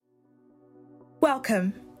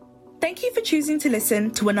Welcome. Thank you for choosing to listen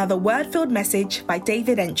to another word-filled message by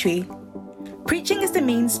David Entry. Preaching is the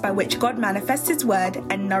means by which God manifests His word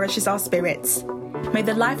and nourishes our spirits. May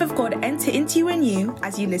the life of God enter into you and you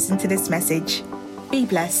as you listen to this message. Be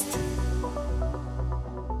blessed.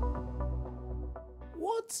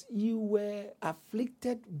 What you were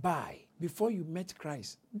afflicted by before you met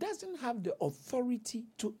Christ doesn't have the authority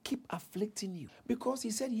to keep afflicting you, because He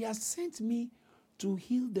said He has sent me to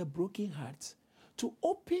heal the broken hearts, to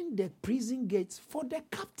open the prison gates for the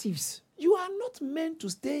captives. You are not meant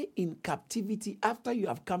to stay in captivity after you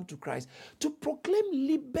have come to Christ, to proclaim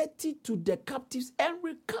liberty to the captives and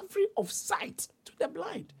recovery of sight to the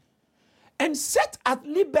blind, and set at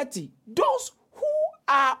liberty those who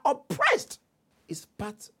are oppressed. Is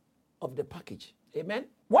part of the package. Amen?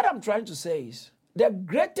 What I'm trying to say is, the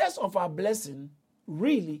greatest of our blessing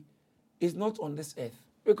really is not on this earth.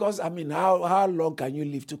 Because, how long can you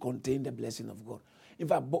live to contain the blessing of God? In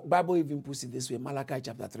fact, Bible even puts it this way. Malachi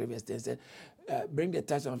chapter 3 verse 10 said, bring the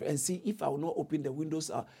tithe and see if I will not open the windows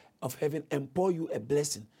of heaven and pour you a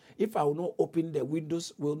blessing. If I will not open the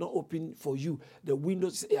windows, will not open for you. The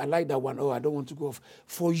windows, I like that one. Oh, I don't want to go off.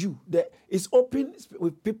 For you. It's open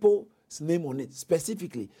with people's name on it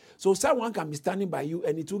specifically. So someone can be standing by you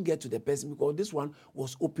and it won't get to the person because this one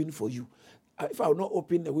was open for you. If I will not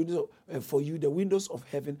open the windows for you, the windows of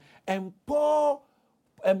heaven, and pour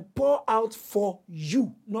out for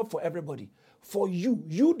you, not for everybody. For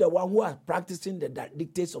you, the one who are practicing the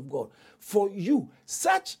dictates of God. For you,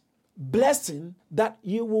 such blessing that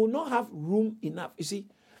you will not have room enough. You see,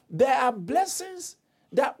 there are blessings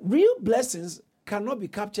that real blessings cannot be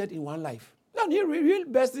captured in one life. No, real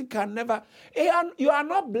blessing can never. You are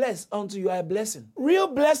not blessed until you are a blessing. Real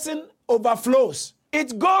blessing overflows.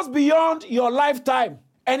 It goes beyond your lifetime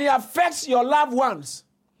and it affects your loved ones.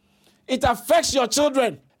 It affects your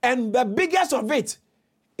children. And the biggest of it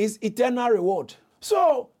is eternal reward.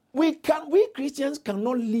 So we Christians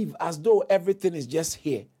cannot live as though everything is just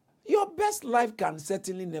here. Your best life can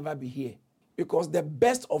certainly never be here, because the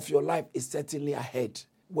best of your life is certainly ahead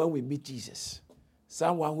when we meet Jesus.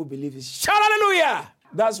 Someone who believes, shout hallelujah!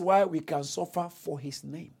 That's why we can suffer for His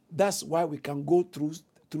name. That's why we can go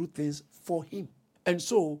through things for Him. And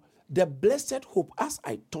so, the blessed hope, as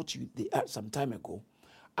I taught you some time ago,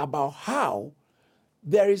 about how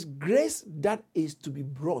there is grace that is to be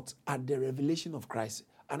brought at the revelation of Christ,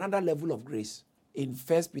 another level of grace. In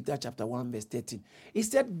 1 Peter chapter 1, verse 13, he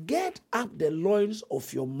said, get up the loins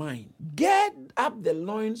of your mind. Get up the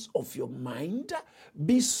loins of your mind.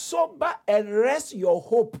 Be sober and rest your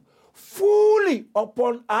hope fully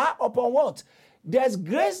upon what? There's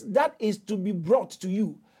grace that is to be brought to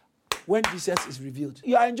you when Jesus is revealed.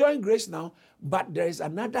 You are enjoying grace now, but there is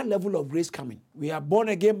another level of grace coming. We are born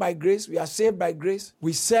again by grace. We are saved by grace.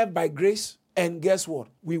 We serve by grace. And guess what?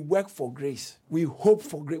 We work for grace. We hope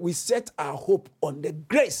for grace. We set our hope on the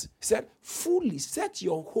grace. He said, set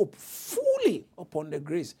your hope fully upon the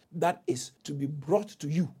grace that is to be brought to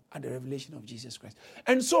you at the revelation of Jesus Christ.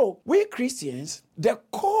 And so, we Christians, the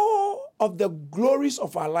core of the glories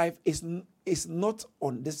of our life is not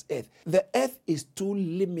on this earth. The earth is too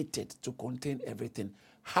limited to contain everything.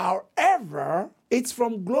 However, it's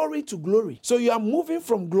from glory to glory. So you are moving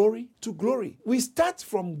from glory to glory. We start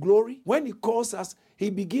from glory. When He calls us,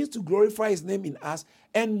 He begins to glorify His name in us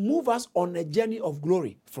and move us on a journey of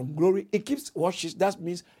glory. From glory, it keeps watching. That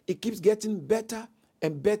means it keeps getting better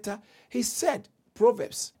and better. He said,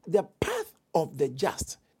 Proverbs, the path of the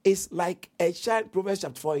just is like a shine. Proverbs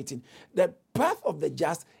chapter 4:18. The path of the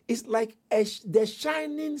just is like the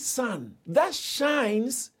shining sun that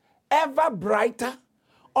shines ever brighter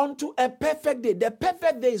unto a perfect day. The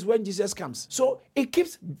perfect day is when Jesus comes. So it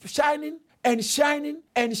keeps shining and shining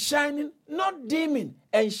and shining, not dimming,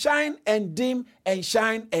 and shine and dim and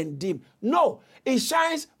shine and dim. No, it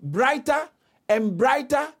shines brighter and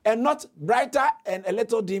brighter, and not brighter and a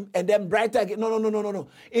little dim and then brighter again. No.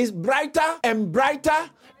 It's brighter and brighter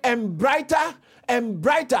and brighter and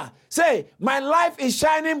brighter. Say, my life is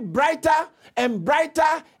shining brighter and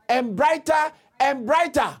brighter and brighter and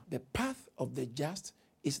brighter. The path of the just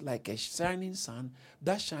is like a shining sun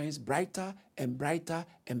that shines brighter and brighter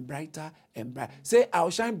and brighter and brighter. Say, I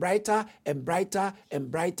will shine brighter and brighter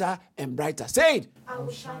and brighter and brighter. Say it. I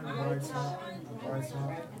will shine brighter and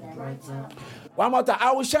brighter and brighter. One more time.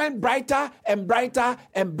 I will shine brighter and brighter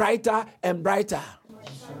and brighter and brighter.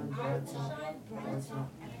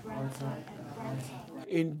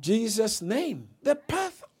 In Jesus' name. The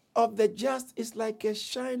path of the just is like a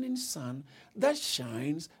shining sun that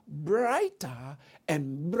shines brighter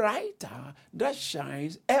and brighter, that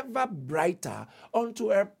shines ever brighter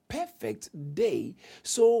unto a perfect day.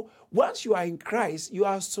 So once you are in Christ, you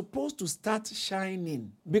are supposed to start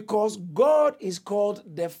shining, because God is called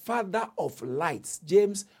the Father of lights.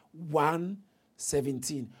 James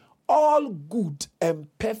 1:17. All good and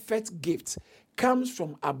perfect gifts comes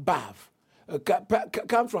from above.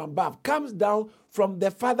 Comes down from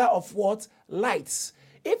the Father of what? Lights.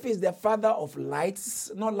 If it's the Father of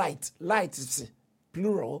lights, not lights,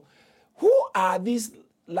 plural, who are these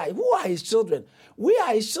light? Who are his children? We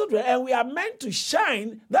are his children, and we are meant to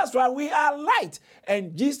shine. That's why we are light.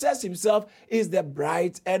 And Jesus himself is the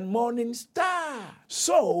bright and morning star.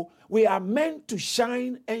 So we are meant to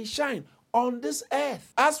shine and shine on this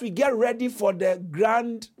earth as we get ready for the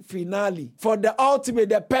grand finale, for the ultimate,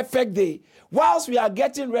 the perfect day. Whilst we are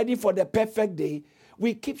getting ready for the perfect day,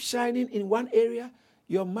 we keep shining in one area: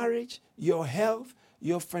 your marriage, your health,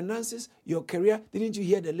 your finances, your career. Didn't you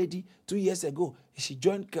hear the lady 2 years ago? She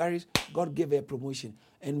joined Caris, God gave her a promotion,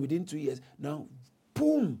 and within 2 years, now,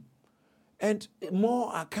 boom, and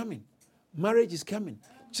more are coming. Marriage is coming,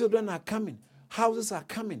 children are coming, houses are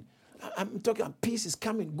coming. I'm talking about peace is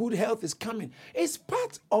coming, good health is coming. It's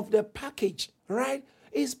part of the package, right?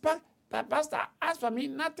 It's part. But Pastor, as for me,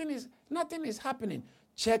 nothing is happening.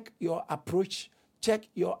 Check your approach, check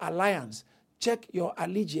your alliance, check your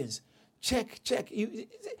allegiance, check.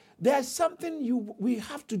 There's something we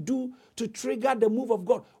have to do to trigger the move of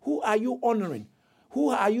God. Who are you honoring? Who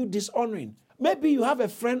are you dishonoring? Maybe you have a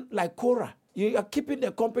friend like Korah. You are keeping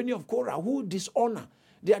the company of Korah who dishonor.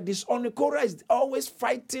 They are dishonoring. Korah is always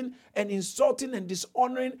fighting and insulting and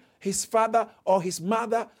dishonoring his father or his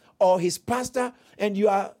mother or his pastor, and you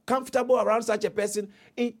are comfortable around such a person.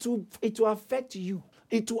 It will affect you.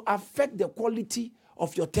 It will affect the quality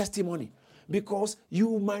of your testimony, because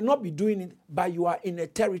you might not be doing it, but you are in a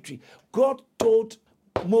territory. God told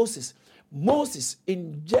Moses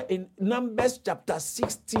in Numbers chapter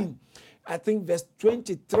 16, I think verse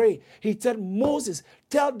 23, he said, Moses,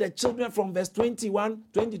 tell the children, from verse 21,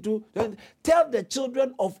 22, 20, tell the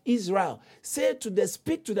children of Israel, speak to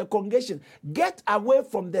the congregation, get away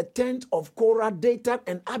from the tent of Korah, Dathan,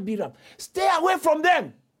 and Abiram. Stay away from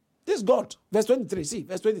them. This is God. Verse 23, see,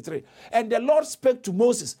 verse 23. And the Lord spake to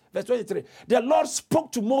Moses, verse 23. The Lord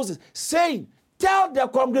spoke to Moses, saying, tell the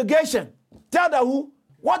congregation. Tell the who?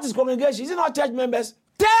 What is congregation? Is it not church members?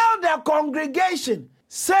 Tell the congregation,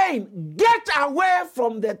 saying, get away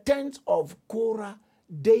from the tent of Korah,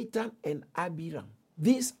 Dathan, and Abiram.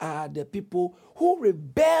 These are the people who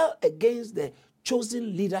rebel against the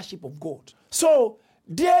chosen leadership of God. So,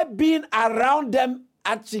 they being around them,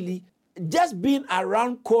 actually, just being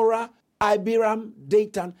around Korah, Abiram,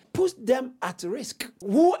 Dathan, puts them at risk.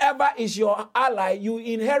 Whoever is your ally, you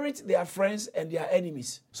inherit their friends and their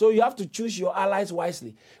enemies. So you have to choose your allies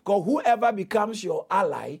wisely. Because whoever becomes your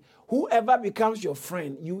ally, whoever becomes your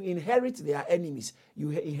friend, you inherit their enemies.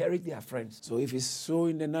 You inherit their friends. So if it's so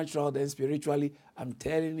in the natural, then spiritually, I'm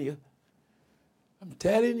telling you.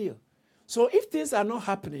 So if things are not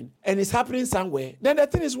happening, and it's happening somewhere, then the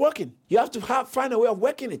thing is working. You have to find a way of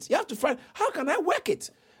working it. You have to find, how can I work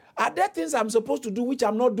it? Are there things I'm supposed to do which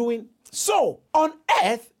I'm not doing? So, on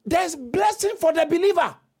earth, there's blessing for the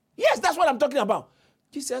believer. Yes, that's what I'm talking about.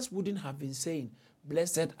 Jesus wouldn't have been saying,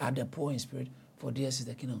 blessed are the poor in spirit, for theirs is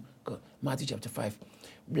the kingdom of God. Matthew chapter 5.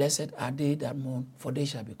 Blessed are they that mourn, for they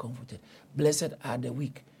shall be comforted. Blessed are the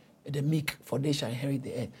meek, for they shall inherit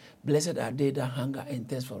the earth. Blessed are they that hunger and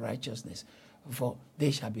thirst for righteousness, for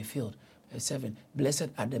they shall be filled. 7. Blessed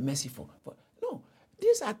are the merciful. No,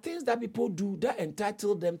 these are things that people do that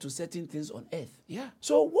entitle them to certain things on earth. Yeah.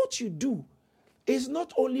 So what you do is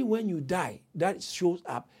not only when you die that it shows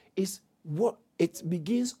up, it's what it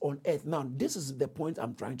begins on earth. Now, this is the point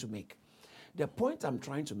I'm trying to make. The point I'm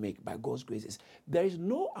trying to make by God's grace is there is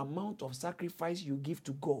no amount of sacrifice you give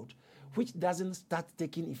to God which doesn't start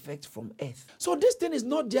taking effect from earth. So this thing is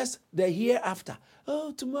not just the hereafter.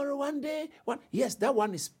 Oh, tomorrow, one day. Yes, that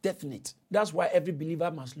one is definite. That's why every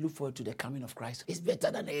believer must look forward to the coming of Christ. It's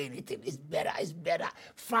better than anything. It's better.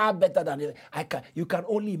 Far better than anything. You can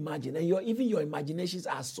only imagine. And even your imaginations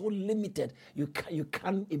are so limited, you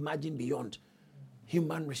can't imagine beyond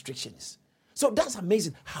human restrictions. So that's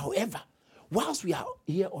amazing. However, whilst we are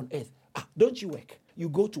here on earth, don't you work? You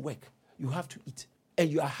go to work. You have to eat. And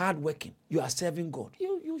you are hardworking. You are serving God.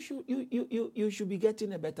 You should be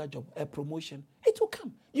getting a better job, a promotion. It will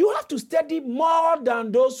come. You have to study more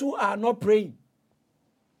than those who are not praying.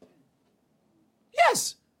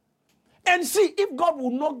 Yes. And see if God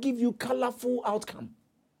will not give you colorful outcome.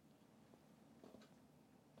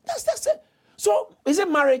 That's it. So, is it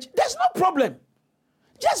marriage? There's no problem.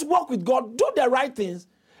 Just walk with God, do the right things,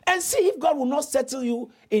 and see if God will not settle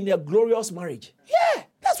you in a glorious marriage. Yeah,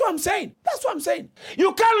 that's what I'm saying. That's what I'm saying.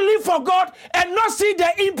 You can't live for God and not see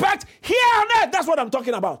the impact here on earth. That's what I'm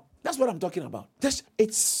talking about. That's what I'm talking about.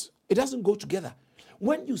 It doesn't go together.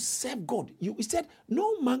 When you serve God, he said,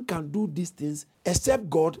 no man can do these things except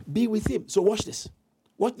God be with him. So watch this.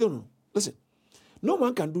 No. Listen. No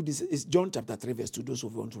man can do this. It's John chapter 3 verse 2, those who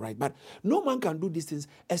want to write. But no man can do these things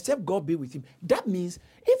except God be with him. That means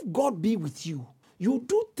if God be with you, you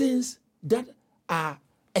do things that are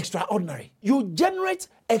extraordinary. You generate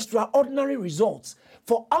extraordinary results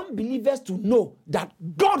for unbelievers to know that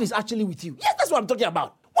God is actually with you. Yes, that's what I'm talking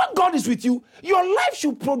about. When God is with you, your life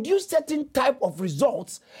should produce certain type of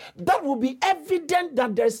results that will be evident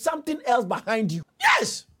that there's something else behind you.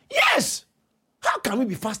 Yes, yes. How can we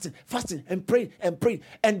be fasting and praying,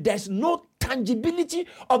 and there's no tangibility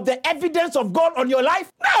of the evidence of God on your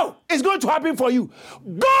life? No, it's going to happen for you.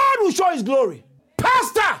 God will show his glory.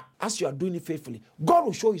 Pastor, as you are doing it faithfully, God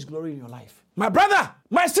will show his glory in your life. My brother,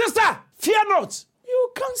 my sister, fear not.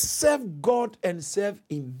 You can't serve God and serve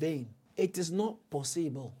in vain. It is not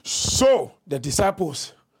possible. So, the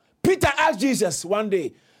disciples, Peter asked Jesus one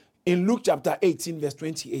day in Luke chapter 18 verse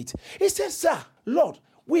 28. He said, Sir, Lord,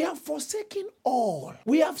 we have forsaken all.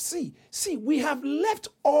 We have we have left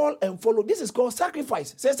all and followed. This is called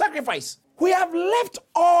sacrifice. Say sacrifice. We have left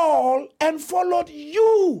all and followed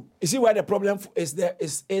you. You see why the problem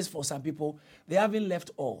is for some people? They haven't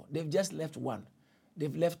left all. They've just left one.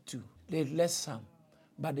 They've left two. They've left some.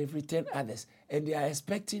 But they've returned others. And they are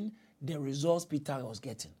expecting the results Peter was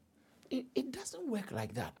getting. It doesn't work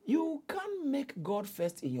like that. You can't make God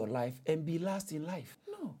first in your life and be last in life.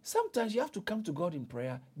 No. Sometimes you have to come to God in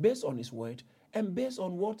prayer based on his word and based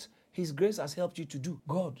on what his grace has helped you to do.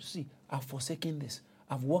 God, see, I've forsaken this.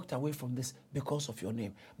 I've walked away from this because of your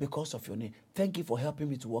name. Because of your name. Thank you for helping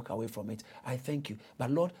me to walk away from it. I thank you.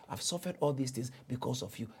 But Lord, I've suffered all these things because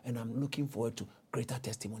of you. And I'm looking forward to greater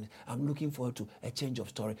testimonies. I'm looking forward to a change of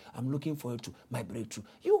story. I'm looking forward to my breakthrough.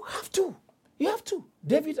 You have to. You have to.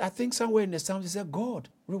 David, I think somewhere in the Psalms, he said, God,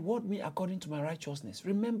 reward me according to my righteousness.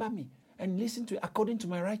 Remember me and listen to it according to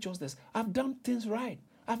my righteousness. I've done things right.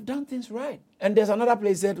 I've done things right. And there's another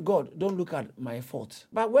place that said, God, don't look at my fault.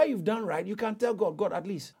 But where you've done right, you can tell God, God, at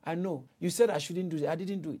least I know. You said I shouldn't do it. I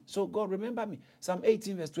didn't do it. So God, remember me. Psalm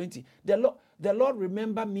 18 verse 20. The Lord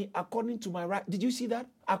remember me according to my right. Did you see that?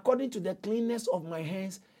 According to the cleanness of my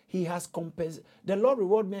hands, he has compensated. The Lord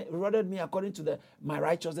rewarded me according to my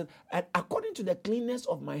righteousness, and according to the cleanness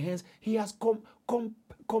of my hands, he has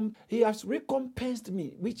he has recompensed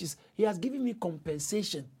me, which is he has given me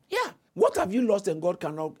compensation. Yeah. What have you lost and God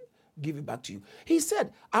cannot give it back to you? He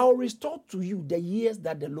said, I will restore to you the years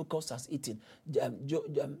that the locust has eaten.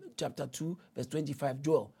 Chapter 2, verse 25,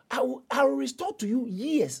 Joel. I will restore to you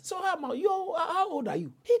years. So how old are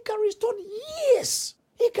you? He can restore years.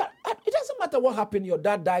 It doesn't matter what happened, your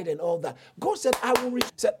dad died and all that. God said, I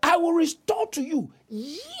will restore to you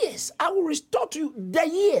years. I will restore to you the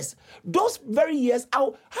years. Those very years,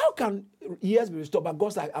 how can years be restored? But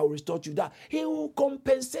God said, I will restore to you that. He will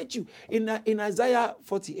compensate you. In Isaiah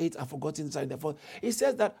 48, I've forgotten inside the 4th, it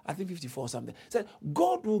says that, I think 54 or something, it said,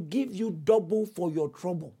 God will give you double for your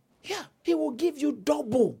trouble. Yeah, he will give you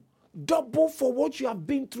double. Double for what you have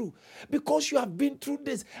been through. Because you have been through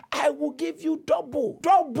this, I will give you double.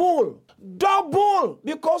 Double.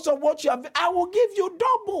 Because of what you have been, I will give you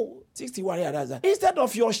double. 61 here. Instead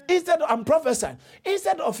of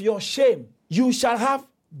your shame, you shall have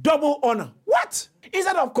double honor. What?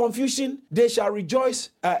 Instead of confusion, they shall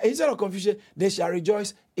rejoice. They shall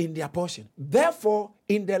rejoice in their portion. Therefore,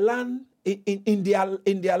 in the land, in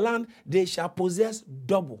their land, they shall possess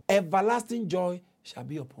double. Everlasting joy shall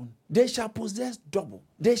be upon. They shall possess double.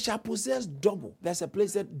 They shall possess double. There's a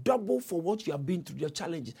place that double for what you have been through, your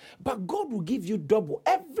challenges. But God will give you double.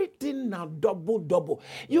 Everything now double.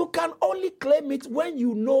 You can only claim it when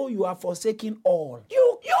you know you are forsaking all.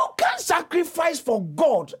 You can't sacrifice for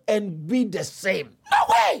God and be the same. No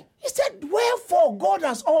way. He said, wherefore God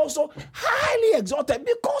has also highly exalted,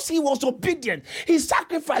 because he was obedient. He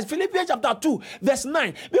sacrificed. Philippians chapter 2, verse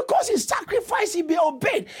 9. Because he sacrificed, he be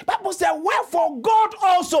obeyed. Bible said, wherefore God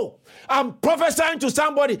also. I'm prophesying to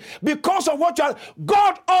somebody. Because of what you are,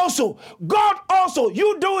 God also,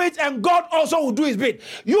 you do it and God also will do his bit.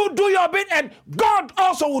 You do your bit and God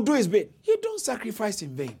also will do his bit. You don't sacrifice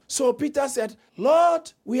in vain. So Peter said,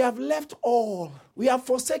 Lord, we have left all. We have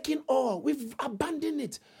forsaken all. We've abandoned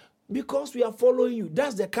it. Because we are following you.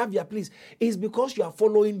 That's the caveat, please. It's because you are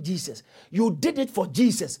following Jesus. You did it for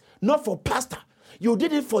Jesus, not for pastor. You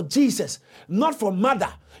did it for Jesus, not for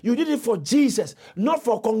mother. You did it for Jesus, not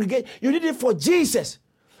for congregation. You did it for Jesus.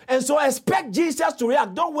 And so expect Jesus to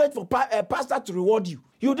react. Don't wait for a pastor to reward you.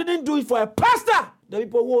 You didn't do it for a pastor. The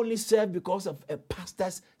people who only serve because of a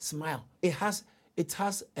pastor's smile, it has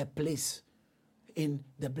a place in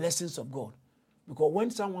the blessings of God. Because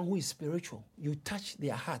when someone who is spiritual, you touch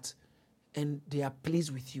their heart and they are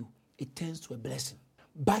pleased with you, it turns to a blessing.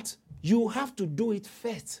 But you have to do it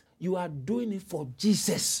first. You are doing it for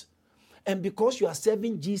Jesus. And because you are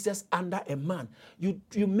serving Jesus under a man,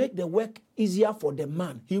 you make the work easier for the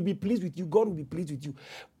man. He'll be pleased with you. God will be pleased with you.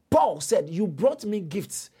 Paul said, you brought me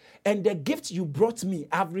gifts, and the gifts you brought me,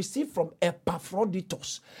 I've received from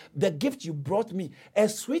Epaphroditus. The gift you brought me, a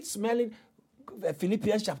sweet smelling,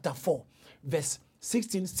 Philippians chapter 4, verse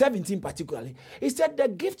 16, 17 particularly. He said, the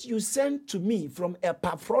gift you sent to me from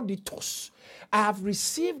Epaphroditus, I have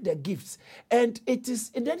received the gifts. And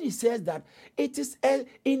then he says that it is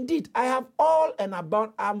indeed, I have all and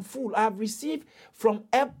abound, I'm full. I have received from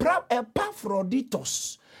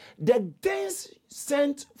Epaphroditus the things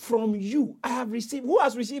sent from you. I have received. Who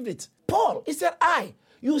has received it? Paul. He said,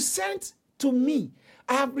 you sent to me.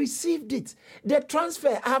 I have received it. The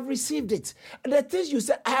transfer, I have received it. The things you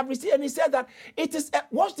said, I have received. And he said that it is,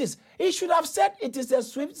 watch this. He should have said it is a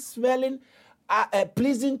sweet smelling,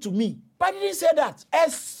 pleasing to me. But he didn't say that.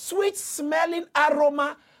 A sweet smelling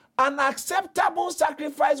aroma, an acceptable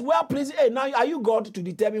sacrifice, well pleasing. Hey, now are you God to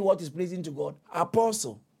determine what is pleasing to God?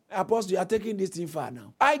 Apostle, you are taking this thing far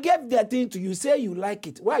now. I gave the thing to you. Say you like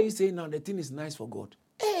it. Why are you saying now the thing is nice for God?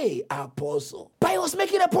 Hey, apostle. But he was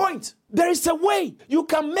making a point. There is a way you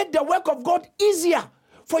can make the work of God easier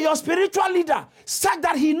for your spiritual leader, such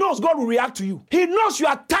that he knows God will react to you. He knows you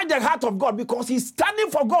are touched the heart of God because he's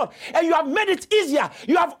standing for God, and you have made it easier.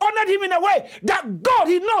 You have honored him in a way that God,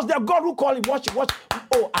 he knows the God who called him. Watch.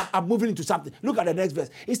 Oh, I'm moving into something. Look at the next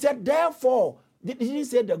verse. He said, therefore, he didn't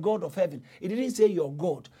say the God of heaven. He didn't say your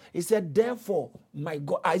God. He said, therefore, my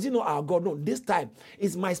God. Is it not our God? No, this time,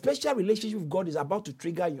 it's my special relationship with God is about to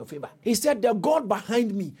trigger in your favor. He said, the God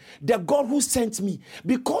behind me, the God who sent me,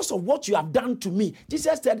 because of what you have done to me.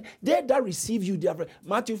 Jesus said, they that receive you, they have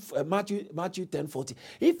Matthew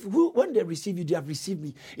 10:40. When they receive you, they have received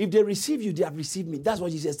me. If they receive you, they have received me. That's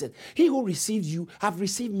what Jesus said. He who receives you have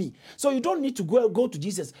received me. So you don't need to go to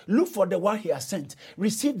Jesus. Look for the one he has sent.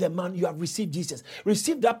 Receive the man, you have received Jesus.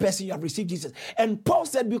 Receive that person, you have received Jesus. And Paul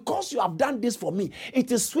said, because you have done this for me, it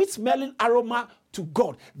is sweet smelling aroma to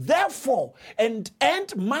God. Therefore, and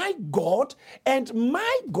my God,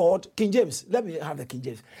 King James, let me have the King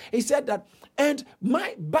James. He said that,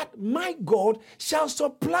 but my God shall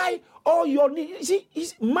supply all your needs. See,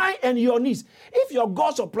 it's my and your needs. If your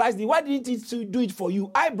God supplies me, why didn't he do it for you?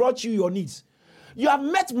 I brought you your needs. You have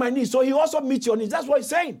met my needs, so he also meets your needs. That's what he's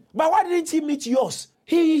saying. But why didn't he meet yours?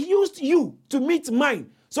 He used you to meet mine.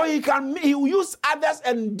 So he will use others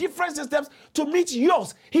and different systems to meet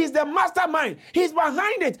yours. He's the mastermind. He's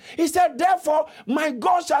behind it. He said, therefore, my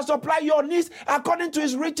God shall supply your needs according to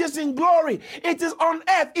his riches in glory. It is on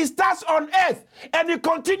earth. It starts on earth and it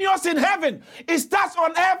continues in heaven. It starts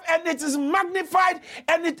on earth and it is magnified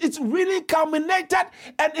and it's really culminated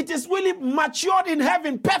and it is really matured in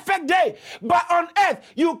heaven. Perfect day. But on earth,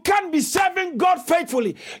 you can't be serving God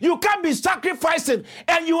faithfully. You can't be sacrificing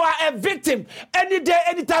and you are a victim any day,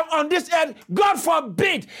 anytime on this earth. God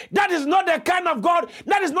forbid. That is not the kind of God.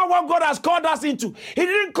 That is not what God has called us into. He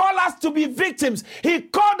didn't call us to be victims. He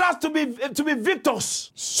called us to be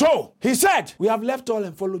victors. So he said, we have left all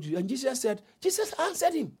and followed you. And Jesus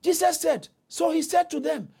answered him. Jesus said, so he said to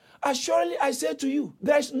them, assuredly I say to you,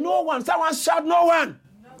 there is no one. Someone shout, no one.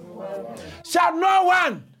 No one. Shout, no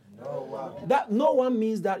one. No one. That no one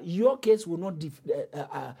means that your case will not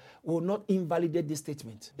invalidate this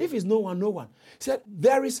statement. If it's no one, no one. He said,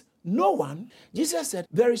 there is no one. Jesus said,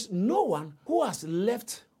 there is no one who has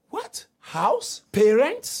left what? House,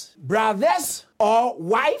 parents, brothers, or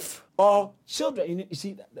wife, or children. You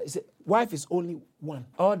see, wife is only one.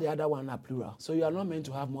 All the other one are plural. So you are not meant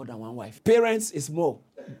to have more than one wife. Parents is more.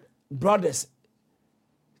 Brothers,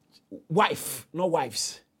 wife, not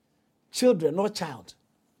wives. Children, not child.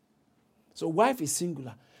 So wife is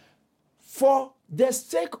singular. For the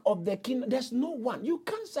sake of the kingdom, there's no one. You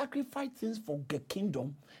can't sacrifice things for the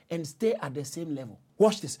kingdom and stay at the same level.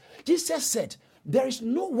 Watch this. Jesus said, there is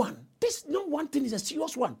no one. This no one thing is a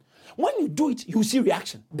serious one. When you do it, you see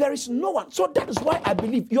reaction. There is no one. So that is why I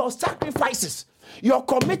believe your sacrifices, your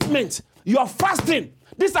commitment, your fasting,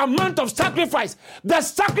 this amount of sacrifice, the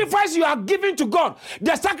sacrifice you are giving to God,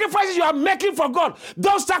 the sacrifices you are making for God,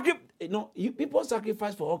 those people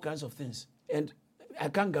sacrifice for all kinds of things. And I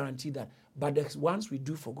can't guarantee that. But the ones we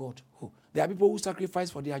do for God, There are people who sacrifice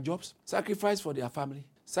for their jobs, sacrifice for their family,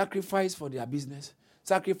 sacrifice for their business,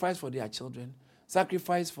 sacrifice for their children,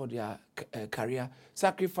 sacrifice for their career,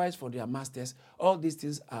 sacrifice for their masters. All these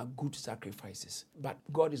things are good sacrifices. But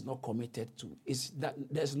God is not committed to. It's that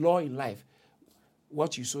there's law in life.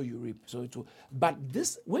 What you sow, you reap. But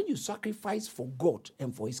this, when you sacrifice for God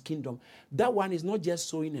and for his kingdom, that one is not just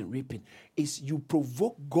sowing and reaping. It's you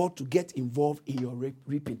provoke God to get involved in your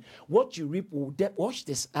reaping. What you reap will, watch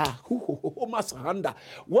this.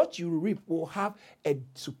 What you reap will have a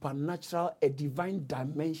supernatural, a divine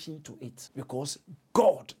dimension to it. Because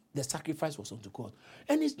God, the sacrifice was unto God.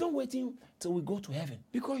 And it's not waiting till we go to heaven.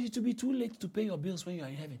 Because it will be too late to pay your bills when you are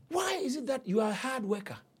in heaven. Why is it that you are a hard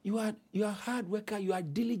worker? You are a hard worker, you are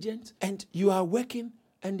diligent, and you are working,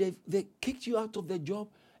 and they kicked you out of the job,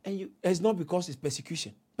 and it's not because it's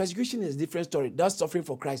persecution. Persecution is a different story. That's suffering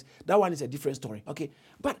for Christ. That one is a different story. Okay.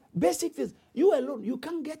 But basic things, you alone, you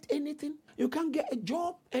can't get anything. You can't get a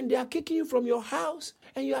job, and they are kicking you from your house,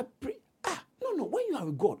 and you are No, when you are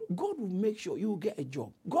with God, God will make sure you will get a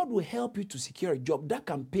job. God will help you to secure a job that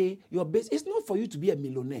can pay your base. It's not for you to be a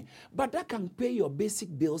millionaire, but that can pay your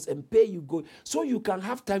basic bills and pay you go so you can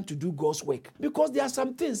have time to do God's work. Because there are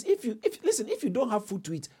some things, if you don't have food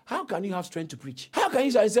to eat, how can you have strength to preach? How can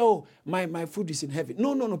you say, oh, my food is in heaven?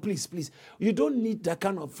 No, please. You don't need that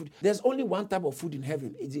kind of food. There's only one type of food in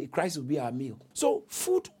heaven. Christ will be our meal. So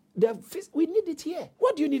food, we need it here.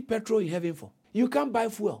 What do you need petrol in heaven for? You can't buy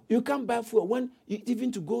fuel. You can't buy fuel when even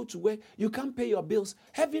to go to work. You can't pay your bills.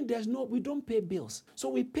 Heaven, we don't pay bills. So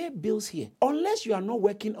we pay bills here. Unless you are not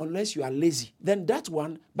working, unless you are lazy, then that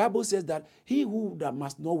one, Bible says that he who does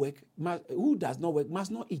not work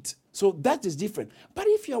must not eat. So that is different. But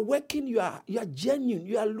if you are working, you are genuine.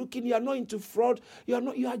 You are looking. You are not into fraud. You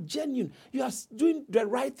are genuine. You are doing the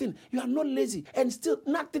right thing. You are not lazy. And still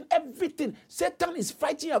nothing, everything. Satan is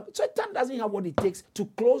fighting up. Satan doesn't have what it takes to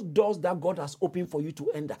close doors that God has opened for you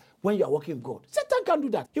to enter when you are working with God. Satan can't do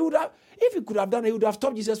that. He would have, if he could have done it, he would have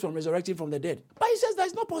stopped Jesus from resurrecting from the dead. But he says that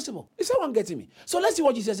it's not possible. Is someone getting me? So let's see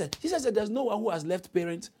what Jesus said. Jesus said there's no one who has left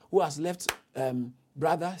parents, who has left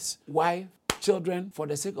brothers, wife, children for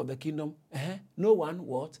the sake of the kingdom. No one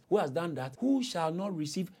who has done that, who shall not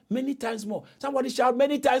receive many times more. Somebody shout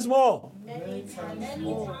many times more. Many times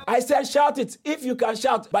more. I said shout it if you can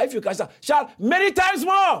shout. But if you can shout many times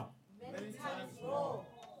more. Many times more.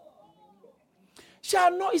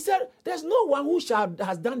 Shall not, he said, there's no one who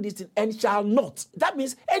has done this and shall not. That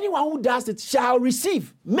means anyone who does it shall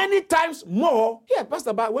receive many times more. Yeah,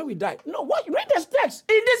 Pastor, but when we die. No, what? Read this text.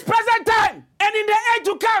 In this present time and in the age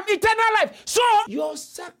to come, eternal life. So, your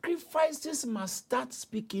sacrifices must start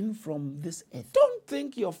speaking from this earth. Don't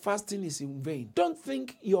think your fasting is in vain. Don't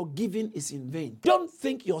think your giving is in vain. Don't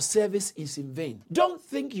think your service is in vain. Don't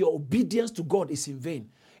think your obedience to God is in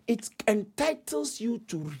vain. It entitles you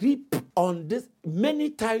to reap on this many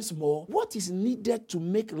times more what is needed to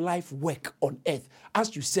make life work on earth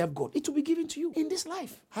as you serve God. It will be given to you in this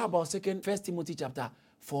life. How about 1 Timothy chapter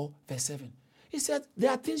 4, verse 7? He said, there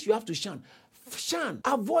are things you have to shun. Shun,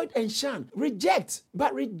 avoid and shun. Reject,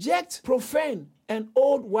 but reject profane and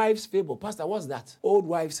old wives' fable. Pastor, what's that? Old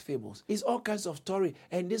wives' fables. It's all kinds of story.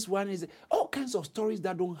 And this one is all kinds of stories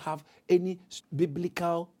that don't have any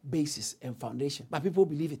biblical basis and foundation. But people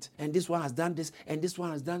believe it. And this one has done this, and this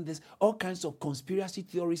one has done this. All kinds of conspiracy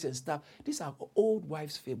theories and stuff. These are old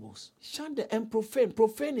wives' fables. Shun them. And profane.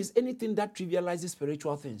 Profane is anything that trivializes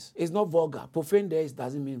spiritual things. It's not vulgar. Profane there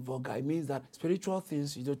doesn't mean vulgar. It means that spiritual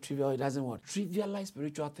things, you don't trivial. It doesn't what? Trivialize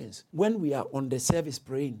spiritual things. When we are on the service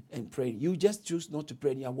praying, you just choose not to pray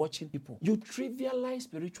and you're watching people. You trivialize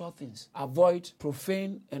spiritual things. Avoid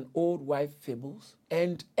profane and old wife fables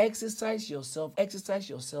and exercise yourself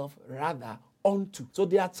rather onto. So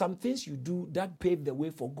there are some things you do that pave the way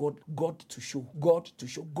for God to show,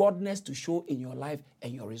 Godness to show in your life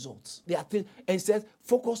and your results. There are things, and it says,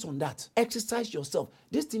 focus on that. Exercise yourself.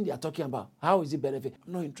 This thing they are talking about, how is it benefit?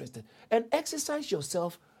 I'm not interested. And exercise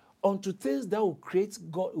yourself onto things that will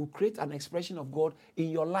create an expression of God in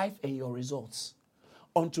your life and your results.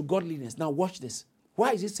 Unto godliness. Now watch this.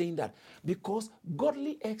 Why is he saying that? Because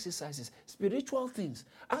godly exercises, spiritual things,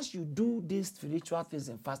 as you do these spiritual things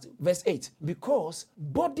and fasting. Verse 8, because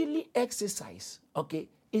bodily exercise,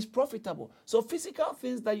 is profitable. So physical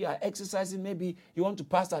things that you are exercising, maybe you want to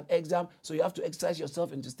pass an exam, so you have to exercise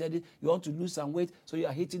yourself into study. You want to lose some weight, so you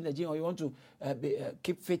are hitting the gym, or you want to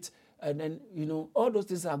keep fit, and then, all those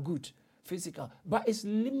things are good. Physical, but it's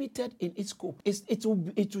limited in its scope. It will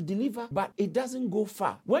deliver, but it doesn't go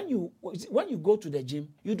far. When you go to the gym,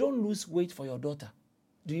 you don't lose weight for your daughter,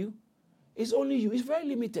 do you? It's only you. It's very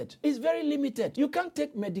limited. It's very limited. You can't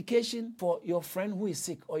take medication for your friend who is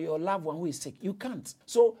sick or your loved one who is sick. You can't.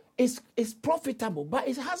 So it's profitable, but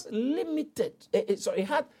it has limited. It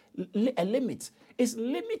had a limit. It's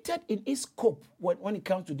limited in its scope when it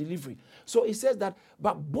comes to delivery. So it says that,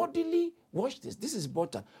 but bodily, watch this. This is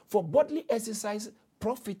important. For bodily exercise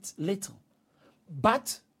profits little,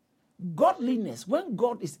 but godliness, when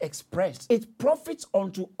God is expressed, it profits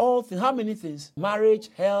unto all things. How many things? Marriage,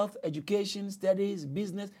 health, education, studies,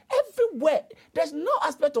 business, everywhere. There's no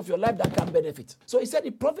aspect of your life that can benefit. So he said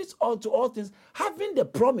it profits unto all things, having the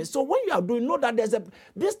promise. So when you are doing, know that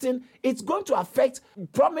this thing, it's going to affect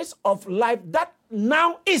promise of life that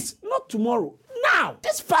now is, not tomorrow. Now,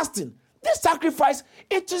 this fasting, this sacrifice,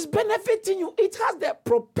 it is benefiting you. It has the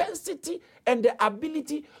propensity and the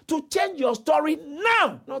ability to change your story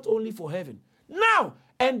now, not only for heaven, now,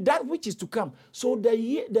 and that which is to come. So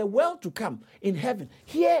the world to come in heaven,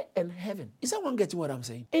 here and heaven. Is someone getting what I'm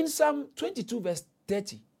saying? In Psalm 22 verse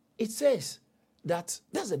 30, it says that,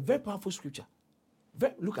 that's a very powerful scripture.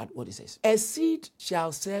 Look at what it says. A seed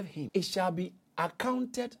shall serve him. It shall be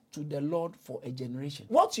accounted to the Lord for a generation.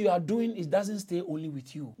 What you are doing, it doesn't stay only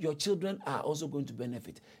with you. Your children are also going to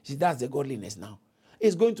benefit. See, that's the godliness now.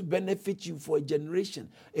 It's going to benefit you for a generation.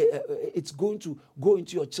 It's going to go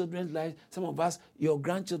into your children's life. Some of us, your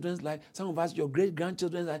grandchildren's life. Some of us, your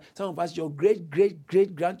great-grandchildren's life. Some of us, your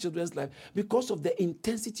great-great-great-grandchildren's life. Because of the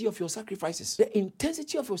intensity of your sacrifices. The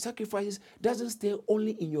intensity of your sacrifices doesn't stay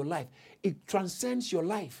only in your life. It transcends your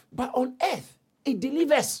life. But on earth, it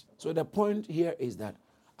delivers. So the point here is that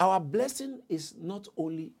our blessing is not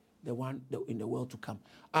only the one in the world to come.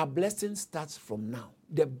 Our blessing starts from now.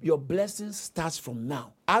 Your blessing starts from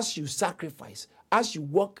now. As you sacrifice, as you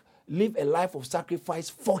walk, live a life of sacrifice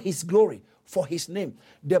for his glory, for his name,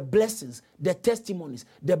 the blessings, the testimonies,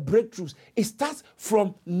 the breakthroughs, it starts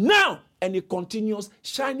from now and it continues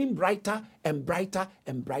shining brighter and brighter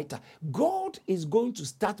and brighter. God is going to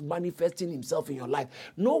start manifesting himself in your life.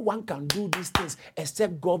 No one can do these things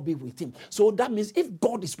except God be with him. So that means if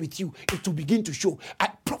God is with you, it will begin to show.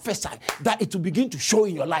 I prophesy that it will begin to show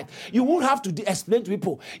in your life. You won't have to explain to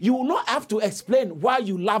people. You will not have to explain why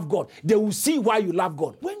you love God. They will see why you love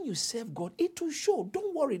God. When you serve God, it will show.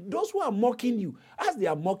 Don't worry. Those who are mocking you, as they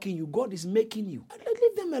are mocking you, God is making you.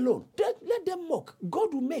 Leave them alone. Let them mock.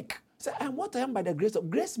 God will make. Say, I am what I am by the grace of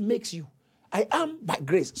grace makes you. I am by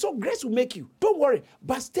grace. So grace will make you. Don't worry.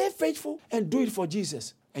 But stay faithful and do it for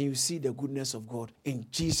Jesus. And you see the goodness of God in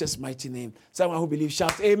Jesus' mighty name. Someone who believes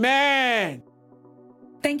shout, Amen.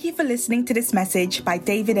 Thank you for listening to this message by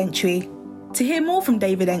David Entry. To hear more from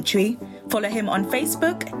David Entry, follow him on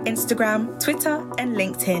Facebook, Instagram, Twitter, and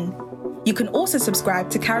LinkedIn. You can also subscribe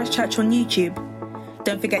to Charis Church on YouTube.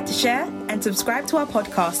 Don't forget to share and subscribe to our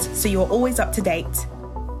podcast so you're always up to date.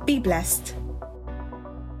 Be blessed.